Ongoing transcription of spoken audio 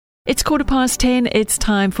It's 10:15. It's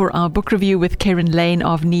time for our book review with Karen Lane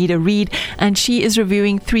of Need a Read, and she is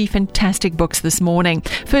reviewing 3 fantastic books this morning.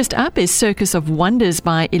 First up is Circus of Wonders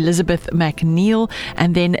by Elizabeth McNeil,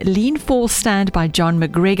 and then Lean Fall Stand by John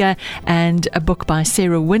McGregor, and a book by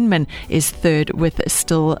Sarah Winman is third with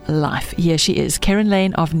Still Life. Here she is, Karen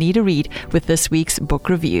Lane of Need a Read, with this week's book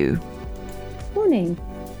review. Morning.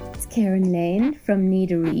 Karen Lane from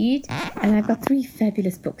Need a Read, and I've got 3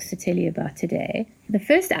 fabulous books to tell you about today. The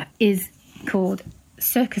first up is called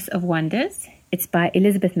Circus of Wonders. It's by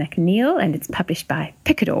Elizabeth McNeil and it's published by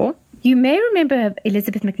Picador. You may remember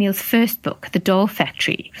Elizabeth McNeil's first book, The Doll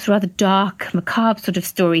Factory. It's a rather dark, macabre sort of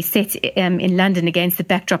story set in London against the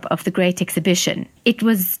backdrop of the Great Exhibition. It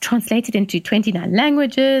was translated into 29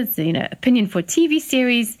 languages, opinion for a TV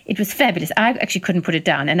series. It was fabulous. I actually couldn't put it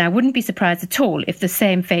down, and I wouldn't be surprised at all if the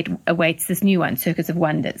same fate awaits this new one, Circus of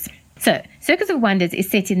Wonders. So, Circus of Wonders is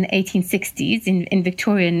set in the 1860s in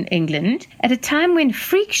Victorian England, at a time when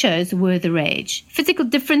freak shows were the rage. Physical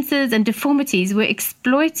differences and deformities were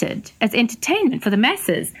exploited as entertainment for the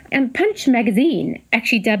masses. And Punch magazine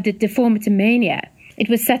actually dubbed it Deformitomania. It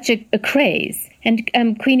was such a craze. And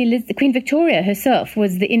Queen Victoria herself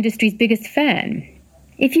was the industry's biggest fan.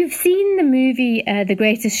 If you've seen the movie The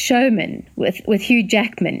Greatest Showman with Hugh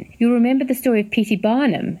Jackman, you'll remember the story of P.T.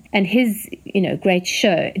 Barnum and his, great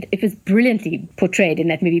show. It was brilliantly portrayed in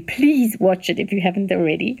that movie. Please watch it if you haven't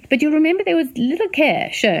already. But you'll remember there was little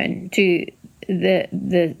care shown to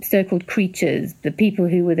the so-called creatures, the people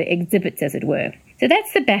who were the exhibits, as it were. So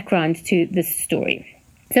that's the background to this story.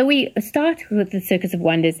 So we start with the Circus of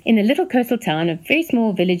Wonders in a little coastal town, a very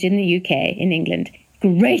small village in the UK, in England.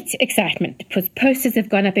 Great excitement, because posters have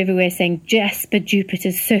gone up everywhere saying Jasper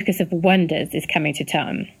Jupiter's Circus of Wonders is coming to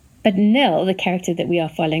town. But Nell, the character that we are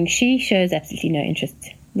following, she shows absolutely no interest,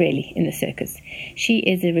 really, in the circus. She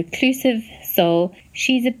is a reclusive soul.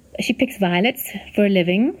 She picks violets for a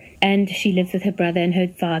living, and she lives with her brother and her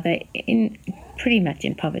father pretty much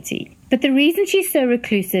in poverty. But the reason she's so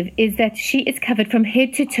reclusive is that she is covered from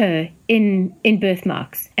head to toe in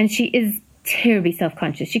birthmarks, and she is terribly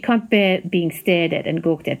self-conscious. She can't bear being stared at and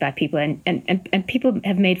gawked at by people, and people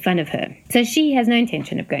have made fun of her. So she has no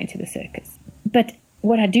intention of going to the circus. But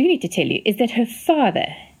what I do need to tell you is that her father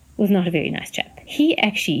was not a very nice chap. He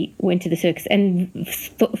actually went to the circus and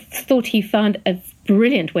thought he found a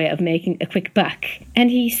brilliant way of making a quick buck. And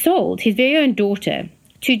he sold his very own daughter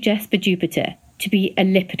to Jasper Jupiter to be a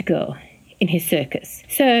leopard girl in his circus.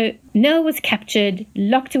 So Nell was captured,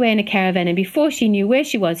 locked away in a caravan, and before she knew where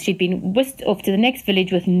she was, she'd been whisked off to the next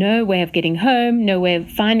village with no way of getting home, no way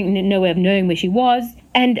of knowing where she was.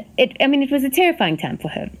 And it was a terrifying time for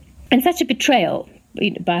her. And such a betrayal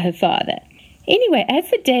by her father. Anyway, as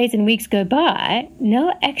the days and weeks go by,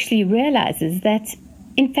 Nell actually realizes that,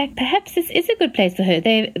 in fact, perhaps this is a good place for her.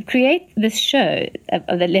 They create this show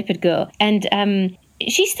of the leopard girl, and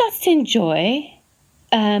she starts to enjoy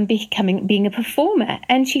being a performer,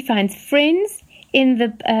 and she finds friends in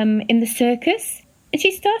the circus, and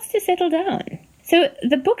she starts to settle down. So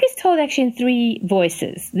the book is told actually in 3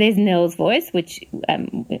 voices. There's Nell's voice, which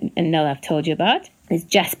and Nell I've told you about. There's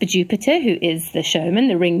Jasper Jupiter, who is the showman,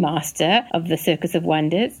 the ringmaster of the Circus of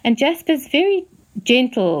Wonders, and Jasper's very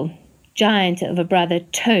gentle giant of a brother,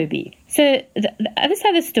 Toby. So the other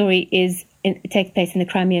side of the story takes place in the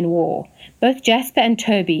Crimean War. Both Jasper and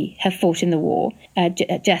Toby have fought in the war.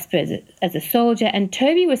 Jasper as a soldier, and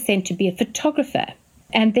Toby was sent to be a photographer.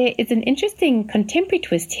 And there is an interesting contemporary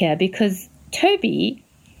twist here, because Toby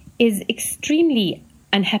is extremely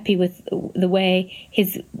unhappy with the way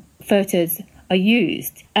his photos are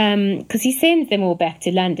used, because he sends them all back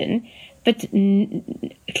to London. But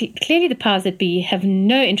clearly the powers that be have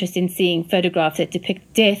no interest in seeing photographs that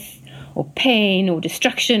depict death or pain or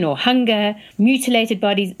destruction or hunger, mutilated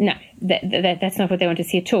bodies. No, that's not what they want to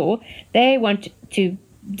see at all. They want to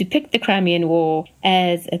depict the Crimean War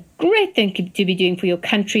as a great thing to be doing for your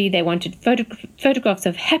country. They wanted photographs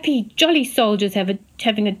of happy, jolly soldiers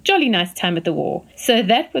having a jolly nice time at the war. So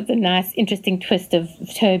that was a nice, interesting twist of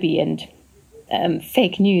Toby and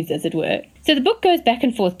fake news, as it were. So the book goes back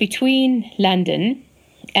and forth between London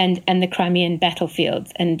and the Crimean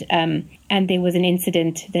battlefields, and there was an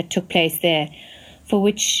incident that took place there for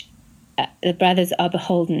which the brothers are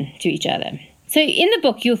beholden to each other. So in the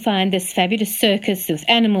book you'll find this fabulous circus with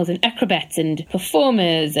animals and acrobats and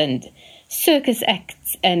performers and circus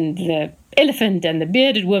acts and the elephant and the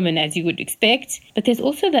bearded woman, as you would expect. But there's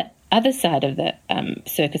also the other side of the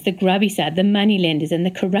circus, the grubby side, the moneylenders and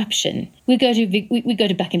the corruption. We go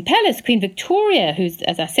to Buckingham Palace. Queen Victoria, who's,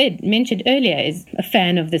 as I said, mentioned earlier, is a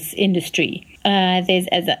fan of this industry. There's,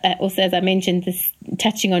 as I mentioned, this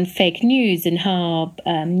touching on fake news and how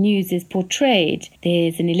news is portrayed.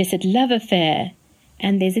 There's an illicit love affair,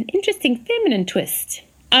 and there's an interesting feminine twist.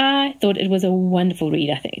 I thought it was a wonderful read.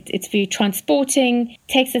 I think it's very transporting,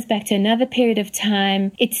 takes us back to another period of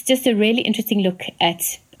time. It's just a really interesting look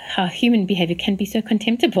at how human behavior can be so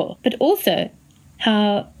contemptible, but also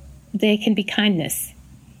how there can be kindness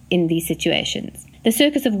in these situations. The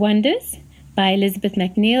Circus of Wonders by Elizabeth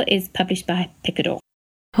McNeil is published by Picador.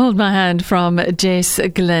 Hold my hand from Jess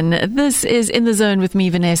Glynn. This is In the Zone with me,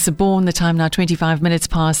 Vanessa Bourne. The time now 25 minutes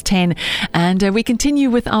past 10. And we continue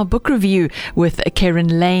with our book review with Karen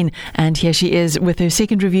Lane. And here she is with her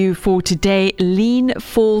second review for today, Lean,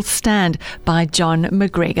 Fall, Stand by John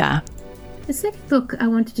McGregor. The second book I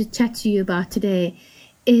wanted to chat to you about today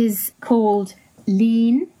is called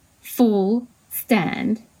Lean, Fall,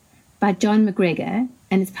 Stand by John McGregor,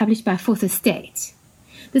 and it's published by Fourth Estate.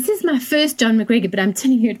 This is my first John McGregor, but I'm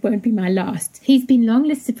telling you it won't be my last. He's been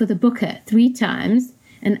longlisted for the Booker 3 times,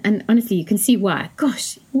 and honestly, you can see why.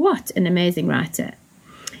 Gosh, what an amazing writer.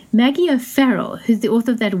 Maggie O'Farrell, who's the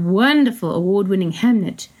author of that wonderful award-winning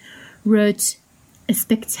Hamnet, wrote a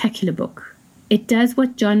spectacular book. It does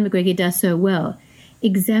what John McGregor does so well,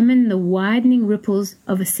 examine the widening ripples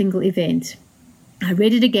of a single event. I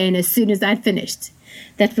read it again as soon as I'd finished.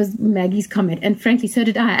 That was Maggie's comment, and frankly, so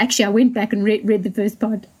did I. Actually, I went back and read the first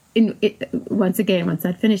part once again once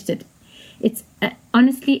I'd finished it. It's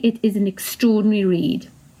honestly, it is an extraordinary read.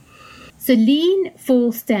 So Lean,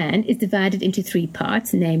 Fall, Stand is divided into 3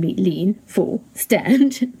 parts, namely Lean, Fall,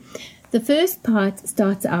 Stand. The first part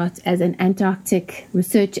starts out as an Antarctic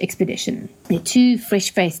research expedition. They're 2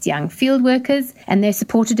 fresh-faced young field workers, and they're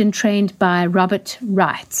supported and trained by Robert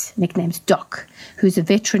Wright, nicknamed Doc, who's a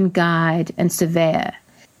veteran guide and surveyor.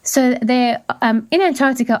 So they're in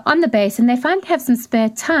Antarctica on the base, and they finally have some spare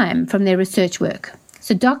time from their research work.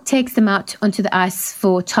 So Doc takes them out onto the ice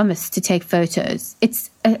for Thomas to take photos. It's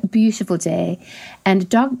a beautiful day, and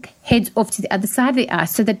Doc heads off to the other side of the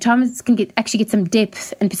ice so that Thomas can actually get some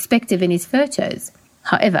depth and perspective in his photos.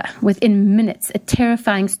 However, within minutes, a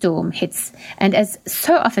terrifying storm hits, and as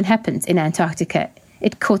so often happens in Antarctica,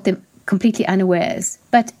 it caught them completely unawares.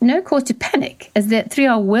 But no cause to panic, as the 3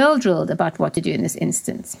 are well drilled about what to do in this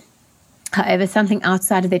instance. However, something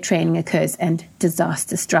outside of their training occurs, and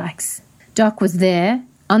disaster strikes. Doc was there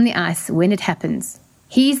on the ice when it happens.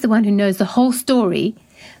 He's the one who knows the whole story,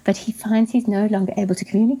 but he finds he's no longer able to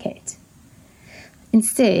communicate.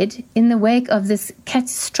 Instead, in the wake of this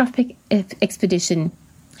catastrophic expedition,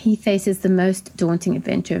 he faces the most daunting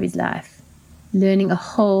adventure of his life, learning a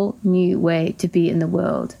whole new way to be in the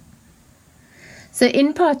world. So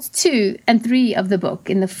in parts 2 and 3 of the book,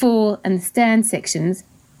 in the Fall and the Stand sections,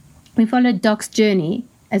 we followed Doc's journey,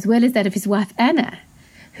 as well as that of his wife Anna,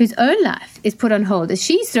 whose own life is put on hold as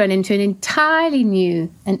she's thrown into an entirely new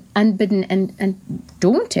and unbidden and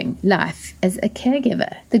daunting life as a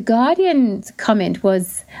caregiver. The Guardian's comment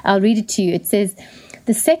was, I'll read it to you, it says,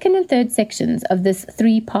 "The second and third sections of this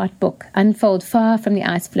 3-part book unfold far from the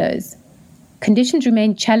ice floes. Conditions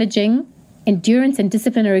remain challenging, endurance and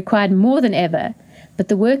discipline are required more than ever, but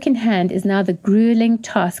the work in hand is now the grueling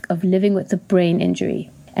task of living with a brain injury.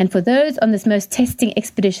 And for those on this most testing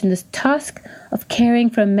expedition, this task of caring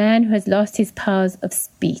for a man who has lost his powers of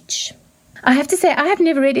speech." I have to say, I have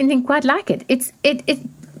never read anything quite like it.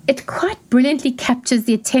 It quite brilliantly captures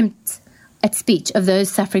the attempt at speech of those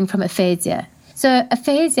suffering from aphasia. So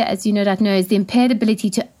aphasia, as you no doubt know, is the impaired ability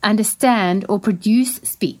to understand or produce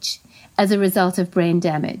speech as a result of brain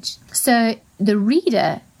damage. So the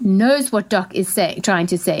reader knows what Doc is trying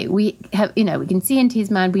to say. We can see into his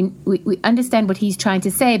mind, we understand what he's trying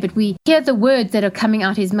to say, but we hear the words that are coming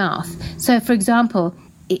out his mouth. So, for example,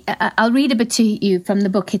 I'll read a bit to you from the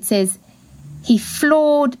book. It says, "He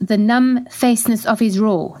floored the numb faceness of his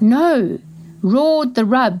raw. No, roared the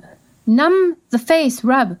rub. Numb the face,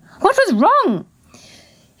 rub. What was wrong?"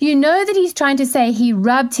 You know that he's trying to say he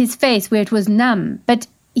rubbed his face where it was numb, but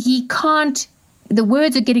he can't. The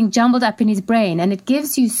words are getting jumbled up in his brain, and it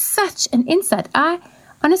gives you such an insight. I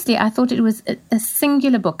thought it was a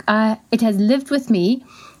singular book. It has lived with me.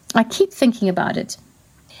 I keep thinking about it.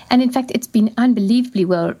 And in fact, it's been unbelievably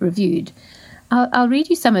well reviewed. I'll read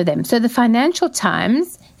you some of them. So the Financial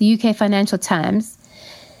Times, the UK Financial Times,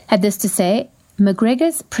 had this to say: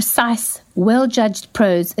 "McGregor's precise, well-judged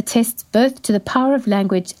prose attests both to the power of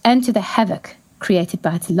language and to the havoc created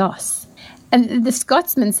by its loss." And the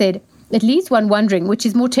Scotsman said, "It leaves one wondering which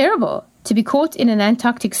is more terrible, to be caught in an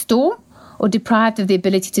Antarctic storm or deprived of the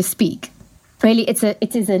ability to speak. Really,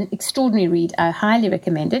 it is an extraordinary read. I highly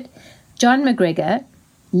recommend it. John McGregor,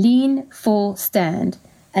 Lean, Fall, Stand,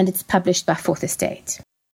 and it's published by Fourth Estate.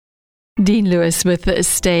 Dean Lewis with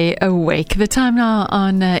Stay Awake. The time now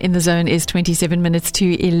on In the Zone is 27 minutes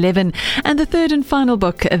to 11. And the third and final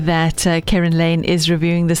book that Karen Lane is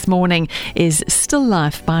reviewing this morning is Still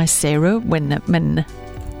Life by Sarah Winman.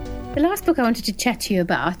 The last book I wanted to chat to you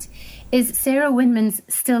about is Sarah Winman's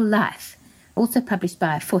Still Life, also published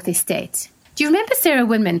by Fourth Estate. Do you remember Sarah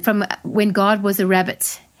Winman from When God Was a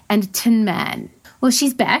Rabbit and a Tin Man? Well,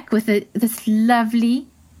 she's back with this lovely,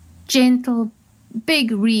 gentle,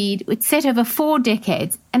 big read. It's set over 4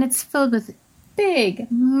 decades, and it's filled with big,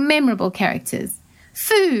 memorable characters.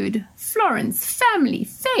 Food, Florence, family,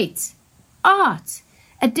 fate, art,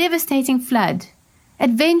 a devastating flood,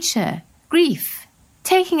 adventure, grief,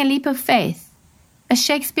 taking a leap of faith, a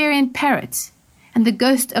Shakespearean parrot, and the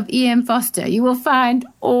ghost of E.M. Foster. You will find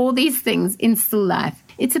all these things in Still Life.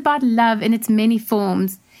 It's about love in its many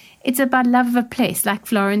forms. It's about love of a place like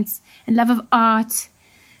Florence and love of art,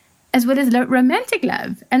 as well as romantic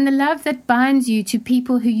love and the love that binds you to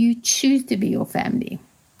people who you choose to be your family.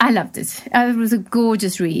 I loved it. It was a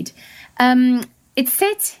gorgeous read. It's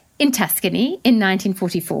set in Tuscany in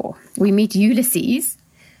 1944. We meet Ulysses,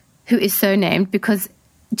 who is so named because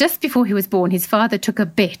just before he was born, his father took a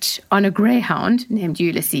bet on a greyhound named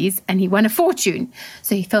Ulysses, and he won a fortune.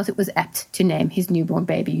 So he felt it was apt to name his newborn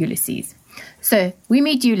baby Ulysses. So we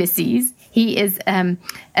meet Ulysses. He is an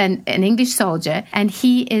English soldier, and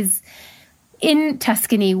he is in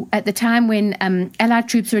Tuscany at the time when Allied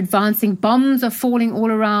troops are advancing. Bombs are falling all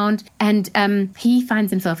around, and he finds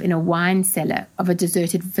himself in a wine cellar of a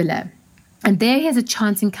deserted villa. And there he has a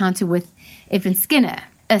chance encounter with Evelyn Skinner,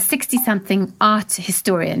 a 60-something art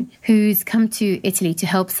historian who's come to Italy to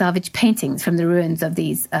help salvage paintings from the ruins of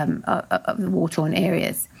these of the war-torn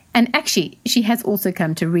areas. And actually, she has also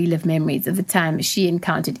come to relive memories of the time she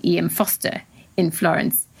encountered E.M. Foster in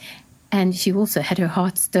Florence. And she also had her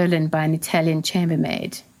heart stolen by an Italian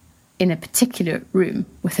chambermaid in a particular room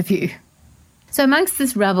with a view. So amongst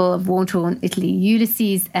this rubble of war-torn Italy,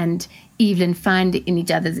 Ulysses and Evelyn find in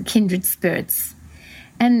each other kindred spirits.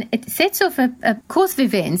 And it sets off a course of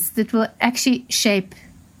events that will actually shape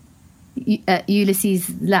Ulysses'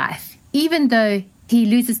 life, even though he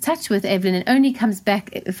loses touch with Evelyn and only comes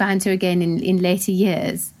back, finds her again in later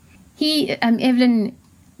years. Evelyn,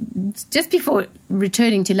 just before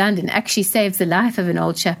returning to London, actually saves the life of an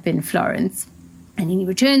old chap in Florence. And he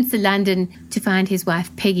returns to London to find his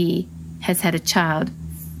wife, Peggy, has had a child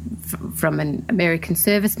from an American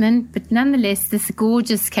serviceman. But nonetheless, this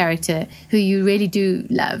gorgeous character, who you really do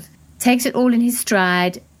love, takes it all in his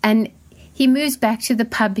stride, and he moves back to the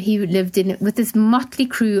pub he lived in with this motley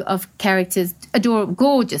crew of characters, adorable,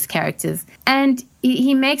 gorgeous characters, and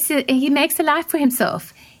he makes a life for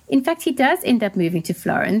himself. In fact, he does end up moving to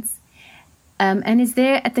Florence, and is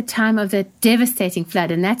there at the time of the devastating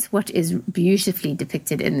flood, and that's what is beautifully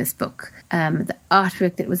depicted in this book. The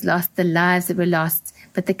artwork that was lost, the lives that were lost,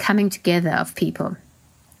 but the coming together of people.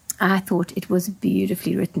 I thought it was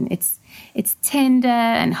beautifully written. It's tender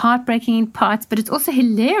and heartbreaking in parts, but it's also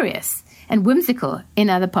hilarious and whimsical in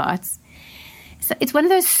other parts. So it's one of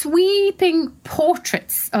those sweeping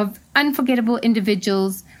portraits of unforgettable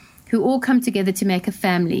individuals who all come together to make a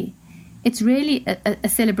family. It's really a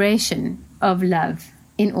celebration of love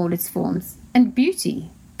in all its forms, and beauty,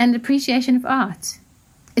 and appreciation of art.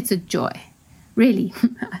 It's a joy. Really,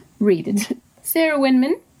 read it. Sarah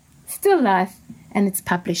Winman, Still Life, and it's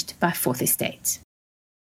published by Fourth Estate.